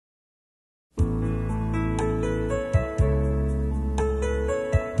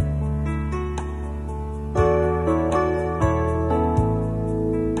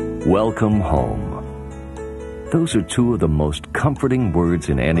Welcome home. Those are two of the most comforting words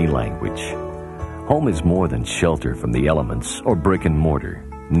in any language. Home is more than shelter from the elements or brick and mortar,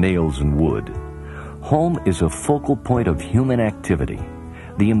 nails and wood. Home is a focal point of human activity,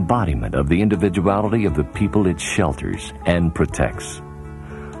 the embodiment of the individuality of the people it shelters and protects.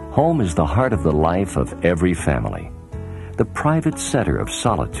 Home is the heart of the life of every family, the private center of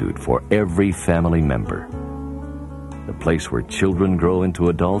solitude for every family member, the place where children grow into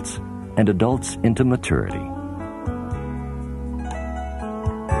adults and adults into maturity.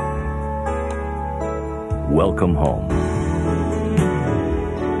 Welcome home.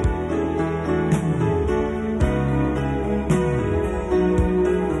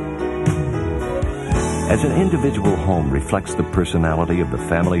 As an individual home reflects the personality of the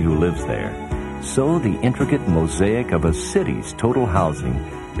family who lives there, so the intricate mosaic of a city's total housing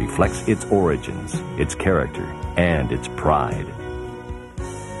reflects its origins, its character, and its pride.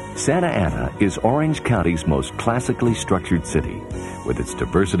 Santa Ana is Orange County's most classically structured city, with its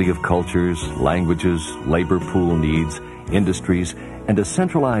diversity of cultures, languages, labor pool needs, industries, and a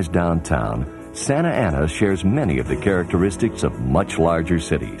centralized downtown. Santa Ana shares many of the characteristics of much larger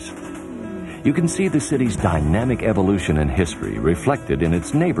cities. You can see the city's dynamic evolution and history reflected in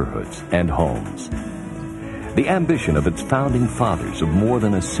its neighborhoods and homes. The ambition of its founding fathers of more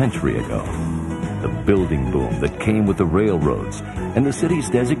than a century ago, the building boom that came with the railroads, and the city's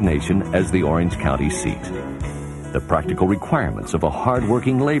designation as the Orange County seat, the practical requirements of a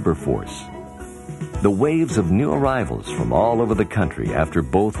hard-working labor force, the waves of new arrivals from all over the country after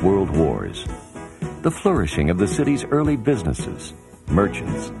both world wars, the flourishing of the city's early businesses,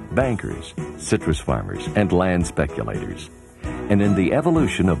 merchants, bankers, citrus farmers, and land speculators, and in the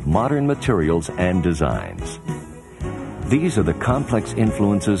evolution of modern materials and designs. These are the complex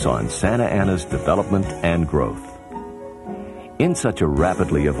influences on Santa Ana's development and growth. In such a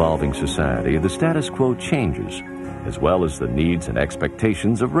rapidly evolving society, the status quo changes, as well as the needs and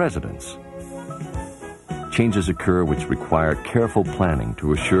expectations of residents. Changes occur which require careful planning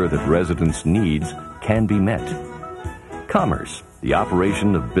to assure that residents' needs can be met. Commerce, the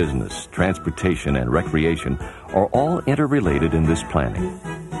operation of business, transportation, and recreation are all interrelated in this planning.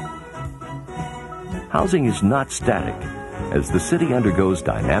 Housing is not static. As the city undergoes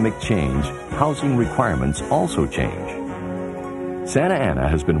dynamic change, housing requirements also change. Santa Ana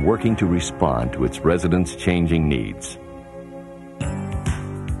has been working to respond to its residents' changing needs.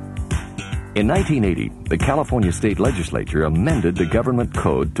 In 1980, the California State Legislature amended the government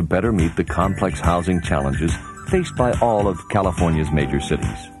code to better meet the complex housing challenges faced by all of California's major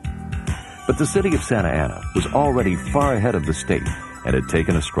cities. But the city of Santa Ana was already far ahead of the state and had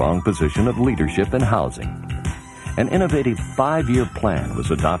taken a strong position of leadership in housing. An innovative 5-year plan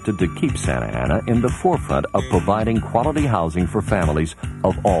was adopted to keep Santa Ana in the forefront of providing quality housing for families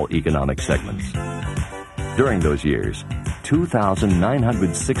of all economic segments. During those years,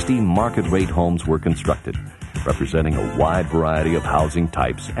 2,960 market-rate homes were constructed, representing a wide variety of housing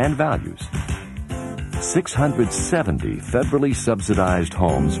types and values. 670 federally subsidized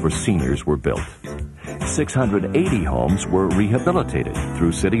homes for seniors were built. 680 homes were rehabilitated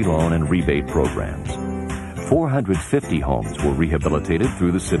through city loan and rebate programs. 450 homes were rehabilitated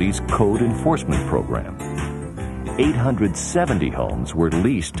through the city's code enforcement program. 870 homes were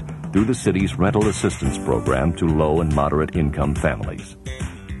leased through the city's rental assistance program to low and moderate income families.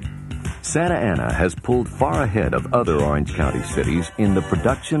 Santa Ana has pulled far ahead of other Orange County cities in the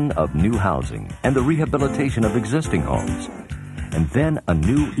production of new housing and the rehabilitation of existing homes. And then a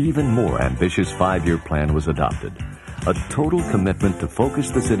new, even more ambitious 5-year plan was adopted, a total commitment to focus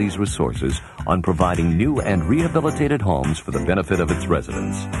the city's resources on providing new and rehabilitated homes for the benefit of its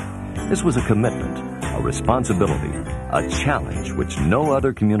residents. This was a commitment, a responsibility, a challenge which no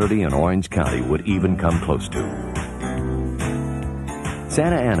other community in Orange County would even come close to.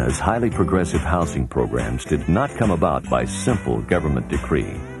 Santa Ana's highly progressive housing programs did not come about by simple government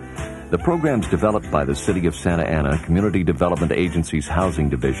decree. The programs developed by the City of Santa Ana Community Development Agency's Housing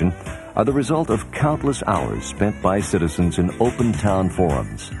Division are the result of countless hours spent by citizens in open town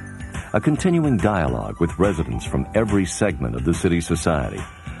forums, a continuing dialogue with residents from every segment of the city's society,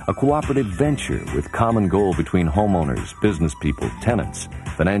 a cooperative venture with common goal between homeowners, business people, tenants,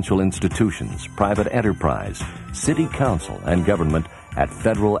 financial institutions, private enterprise, city council, and government at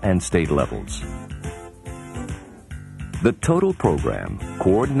federal and state levels. The total program,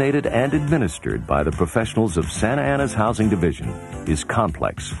 coordinated and administered by the professionals of Santa Ana's Housing Division, is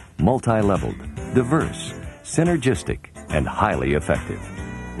complex, multi-leveled, diverse, synergistic, and highly effective,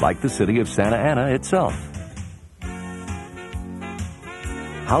 like the city of Santa Ana itself.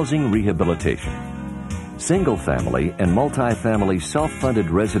 Housing rehabilitation. Single-family and multi-family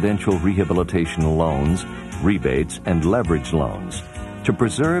self-funded residential rehabilitation loans, rebates, and leverage loans to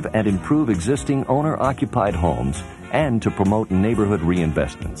preserve and improve existing owner-occupied homes and to promote neighborhood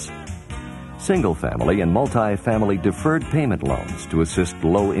reinvestments. Single-family and multi-family deferred payment loans to assist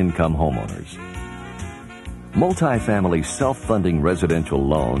low-income homeowners. Multi-family self-funding residential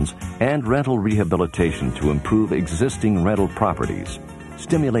loans and rental rehabilitation to improve existing rental properties,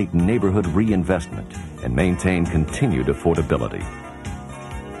 stimulate neighborhood reinvestment, and maintain continued affordability.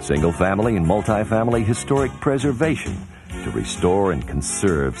 Single-family and multi-family historic preservation to restore and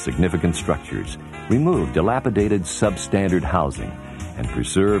conserve significant structures, remove dilapidated substandard housing, and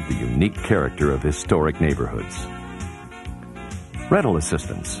preserve the unique character of historic neighborhoods. Rental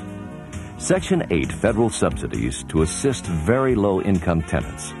assistance. Section 8 federal subsidies to assist very low-income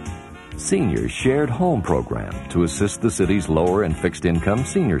tenants. Senior Shared Home Program to assist the city's lower and fixed-income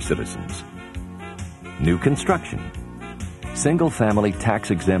senior citizens. New construction. Single-family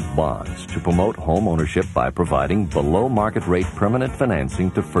tax-exempt bonds to promote home ownership by providing below-market-rate permanent financing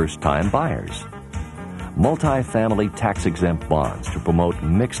to first-time buyers. Multi-family tax-exempt bonds to promote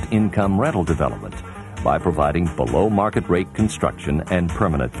mixed-income rental development by providing below-market-rate construction and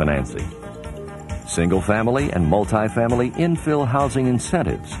permanent financing. Single-family and multi-family infill housing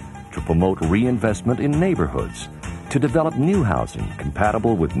incentives to promote reinvestment in neighborhoods, to develop new housing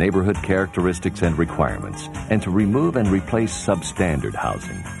compatible with neighborhood characteristics and requirements, and to remove and replace substandard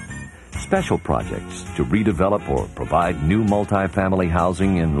housing. Special projects to redevelop or provide new multifamily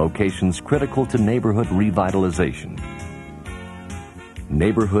housing in locations critical to neighborhood revitalization.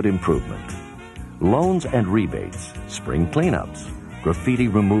 Neighborhood improvement. Loans and rebates, spring cleanups, graffiti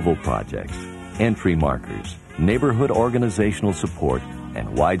removal projects, entry markers, neighborhood organizational support,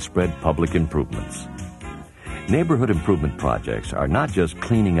 and widespread public improvements. Neighborhood improvement projects are not just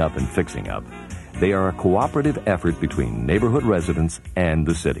cleaning up and fixing up. They are a cooperative effort between neighborhood residents and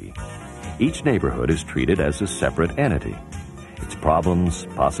the city. Each neighborhood is treated as a separate entity. Its problems,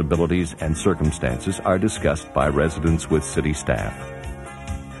 possibilities, and circumstances are discussed by residents with city staff.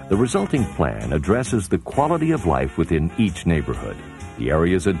 The resulting plan addresses the quality of life within each neighborhood, the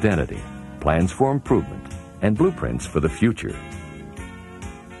area's identity, plans for improvement, and blueprints for the future.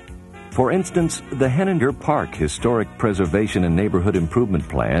 For instance, the Henninger Park Historic Preservation and Neighborhood Improvement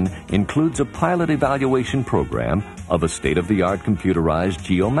Plan includes a pilot evaluation program of a state-of-the-art computerized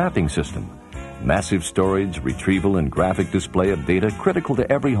geomapping system, massive storage, retrieval, and graphic display of data critical to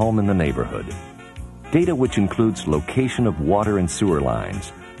every home in the neighborhood. Data which includes location of water and sewer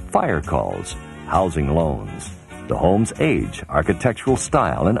lines, fire calls, housing loans, the home's age, architectural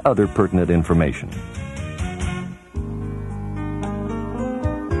style, and other pertinent information.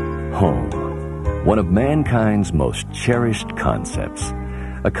 Home, one of mankind's most cherished concepts,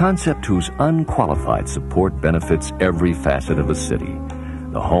 a concept whose unqualified support benefits every facet of a city.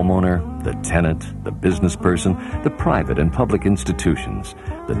 The homeowner, the tenant, the business person, the private and public institutions,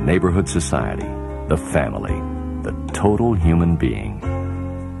 the neighborhood society, the family, the total human being.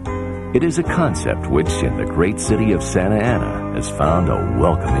 It is a concept which, in the great city of Santa Ana, has found a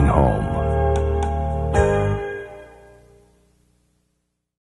welcoming home.